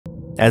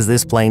As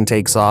this plane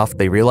takes off,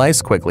 they realize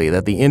quickly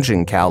that the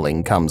engine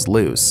cowling comes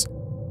loose,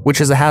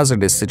 which is a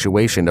hazardous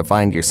situation to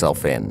find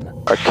yourself in.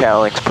 Our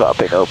cowling's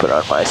popping open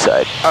on my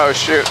side. Oh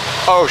shoot.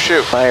 Oh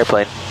shoot. My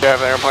airplane. You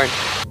have an airplane?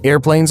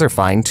 Airplanes are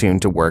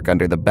fine-tuned to work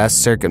under the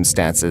best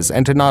circumstances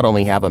and to not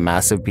only have a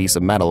massive piece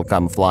of metal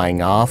come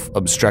flying off,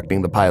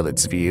 obstructing the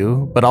pilot's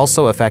view, but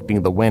also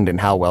affecting the wind and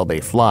how well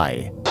they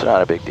fly. It's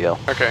not a big deal.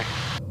 Okay.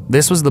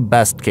 This was the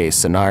best-case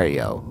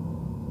scenario.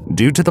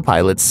 Due to the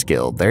pilot's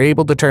skill, they're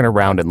able to turn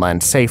around and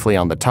land safely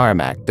on the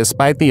tarmac,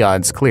 despite the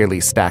odds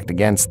clearly stacked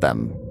against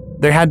them.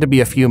 There had to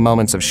be a few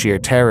moments of sheer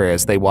terror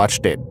as they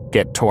watched it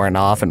get torn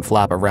off and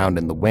flap around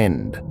in the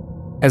wind.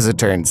 As it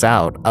turns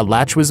out, a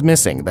latch was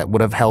missing that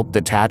would have helped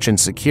detach and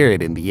secure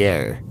it in the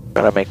air.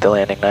 Gotta make the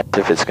landing nice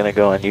if it's gonna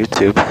go on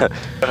YouTube.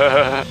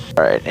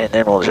 Alright, and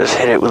then we'll just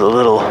hit it with a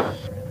little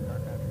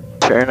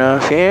turn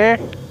off here.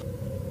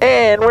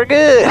 And we're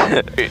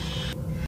good!